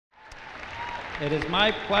It is my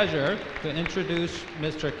pleasure to introduce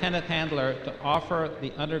Mr. Kenneth Handler to offer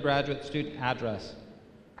the undergraduate student address.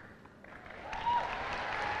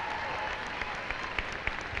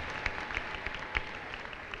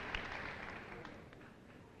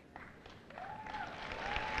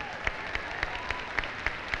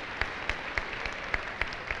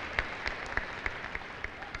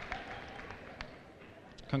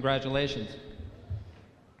 Congratulations.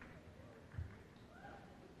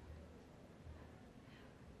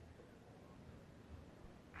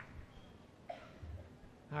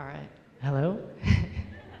 All right. Hello.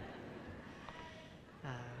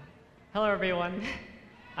 Hello, everyone.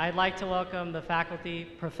 I'd like to welcome the faculty,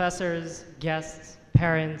 professors, guests,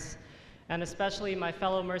 parents, and especially my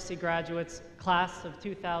fellow Mercy graduates, class of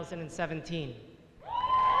 2017.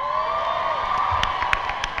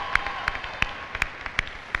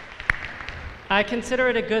 I consider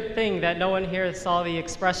it a good thing that no one here saw the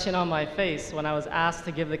expression on my face when I was asked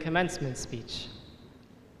to give the commencement speech.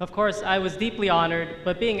 Of course, I was deeply honored,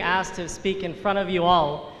 but being asked to speak in front of you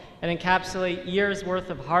all and encapsulate years' worth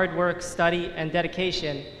of hard work, study, and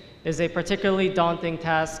dedication is a particularly daunting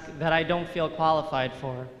task that I don't feel qualified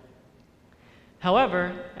for.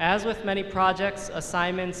 However, as with many projects,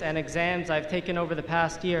 assignments, and exams I've taken over the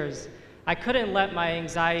past years, I couldn't let my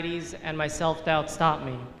anxieties and my self-doubt stop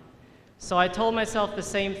me. So I told myself the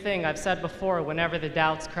same thing I've said before whenever the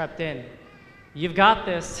doubts crept in. You've got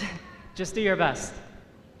this, just do your best.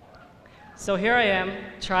 So here I am,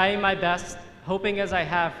 trying my best, hoping as I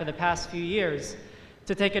have for the past few years,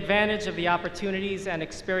 to take advantage of the opportunities and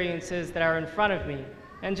experiences that are in front of me,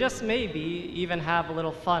 and just maybe even have a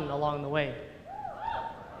little fun along the way.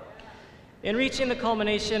 In reaching the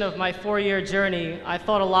culmination of my 4-year journey, I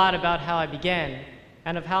thought a lot about how I began,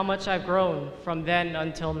 and of how much I've grown from then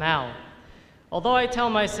until now. Although I tell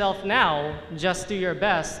myself now, just do your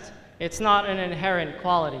best, it's not an inherent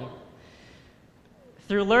quality.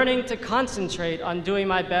 Through learning to concentrate on doing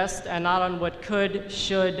my best and not on what could,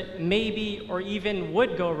 should, maybe, or even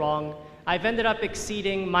would go wrong, I've ended up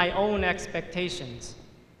exceeding my own expectations.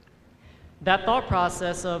 That thought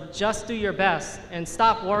process of just do your best and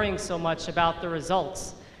stop worrying so much about the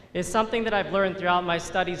results is something that I've learned throughout my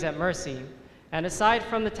studies at Mercy, and aside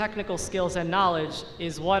from the technical skills and knowledge,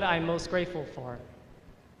 is what I'm most grateful for.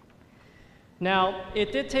 Now,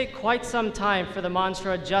 it did take quite some time for the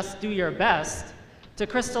mantra, just do your best, to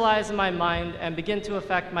crystallize in my mind and begin to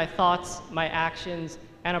affect my thoughts, my actions,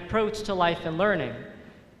 and approach to life and learning.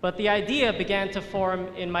 But the idea began to form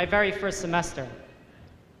in my very first semester.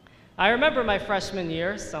 I remember my freshman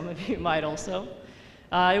year, some of you might also.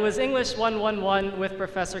 It was English 111 with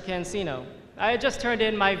Professor Cancino. I had just turned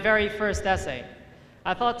in my very first essay.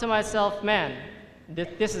 I thought to myself, man,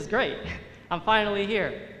 this is great. I'm finally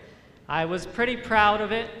here. I was pretty proud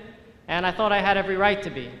of it, and I thought I had every right to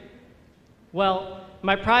be. Well,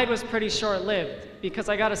 my pride was pretty short-lived because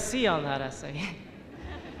I got a C on that essay.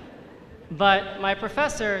 But my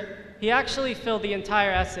professor, he actually filled the entire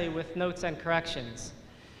essay with notes and corrections.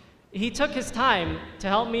 He took his time to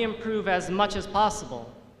help me improve as much as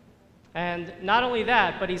possible. And not only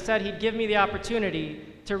that, but he said he'd give me the opportunity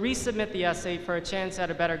to resubmit the essay for a chance at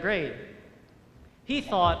a better grade. He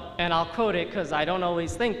thought, and I'll quote it because I don't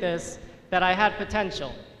always think this, that I had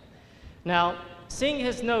potential. Now, seeing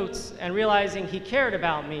his notes and realizing he cared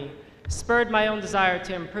about me spurred my own desire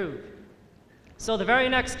to improve. So the very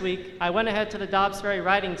next week, I went ahead to the Dobbs Ferry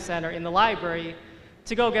Writing Center in the library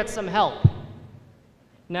to go get some help.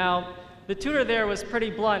 Now, the tutor there was pretty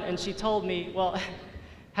blunt, and she told me, well,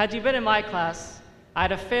 had you been in my class,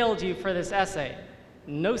 I'd have failed you for this essay.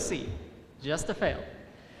 No C, just a fail.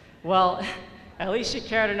 Well, at least she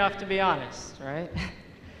cared enough to be honest, right?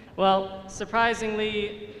 Well,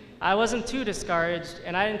 surprisingly, I wasn't too discouraged,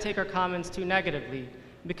 and I didn't take her comments too negatively,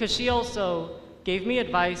 because she also gave me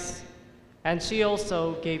advice, and she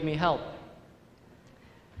also gave me help.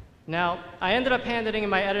 Now, I ended up handing in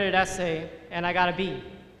my edited essay, and I got a B.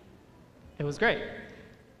 It was great.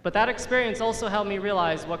 But that experience also helped me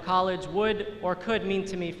realize what college would or could mean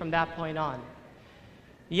to me from that point on.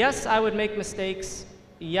 Yes, I would make mistakes.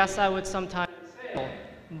 Yes, I would sometimes fail.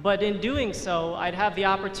 But in doing so, I'd have the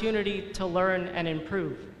opportunity to learn and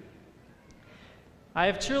improve. I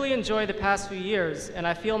have truly enjoyed the past few years, and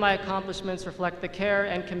I feel my accomplishments reflect the care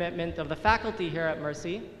and commitment of the faculty here at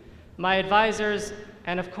Mercy, my advisors,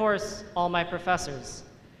 and of course, all my professors.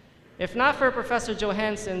 If not for Professor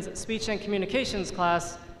Johansson's speech and communications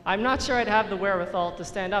class, I'm not sure I'd have the wherewithal to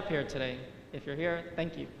stand up here today. If you're here,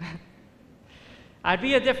 thank you. I'd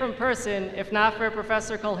be a different person if not for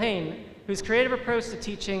Professor Culhane, whose creative approach to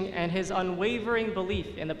teaching and his unwavering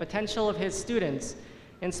belief in the potential of his students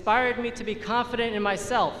inspired me to be confident in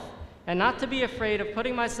myself and not to be afraid of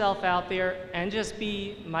putting myself out there and just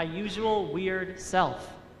be my usual weird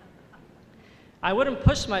self. I wouldn't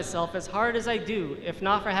push myself as hard as I do if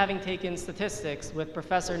not for having taken statistics with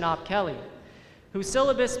Professor Knopp Kelly, whose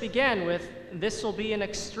syllabus began with, "This will be an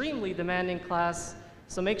extremely demanding class,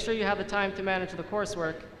 so make sure you have the time to manage the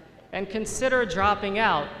coursework, and consider dropping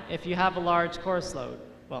out if you have a large course load."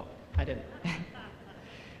 Well, I didn't.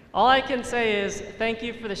 All I can say is thank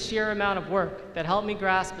you for the sheer amount of work that helped me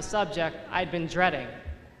grasp a subject I'd been dreading.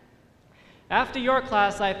 After your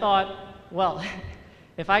class, I thought, well,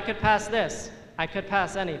 if I could pass this, I could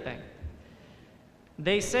pass anything.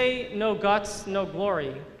 They say no guts, no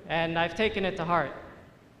glory, and I've taken it to heart.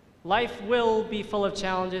 Life will be full of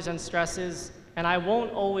challenges and stresses, and I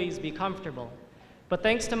won't always be comfortable. But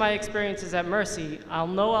thanks to my experiences at Mercy, I'll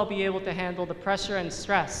know I'll be able to handle the pressure and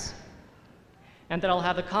stress, and that I'll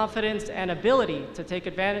have the confidence and ability to take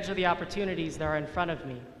advantage of the opportunities that are in front of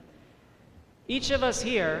me. Each of us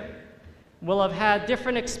here will have had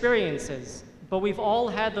different experiences, but we've all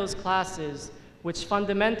had those classes which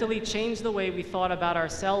fundamentally changed the way we thought about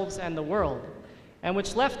ourselves and the world, and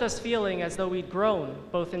which left us feeling as though we'd grown,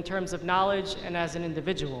 both in terms of knowledge and as an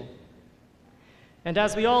individual. And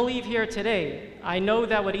as we all leave here today, I know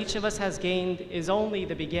that what each of us has gained is only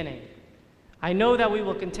the beginning. I know that we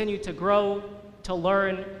will continue to grow, to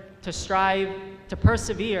learn, to strive, to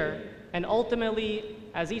persevere, and ultimately,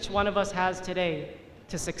 as each one of us has today,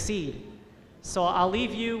 to succeed. So I'll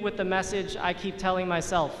leave you with the message I keep telling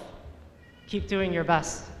myself: keep doing your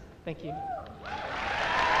best. Thank you.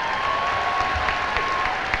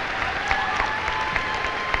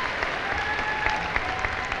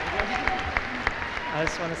 I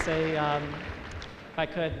just want to say, if I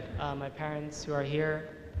could, my parents who are here,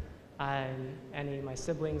 and any of my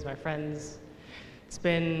siblings, my friends, it's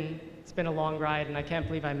been a long ride, and I can't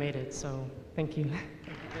believe I made it, so thank you. Thank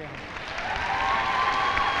you for your help.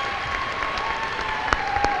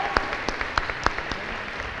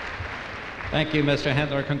 Thank you, Mr.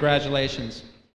 Handler. Congratulations.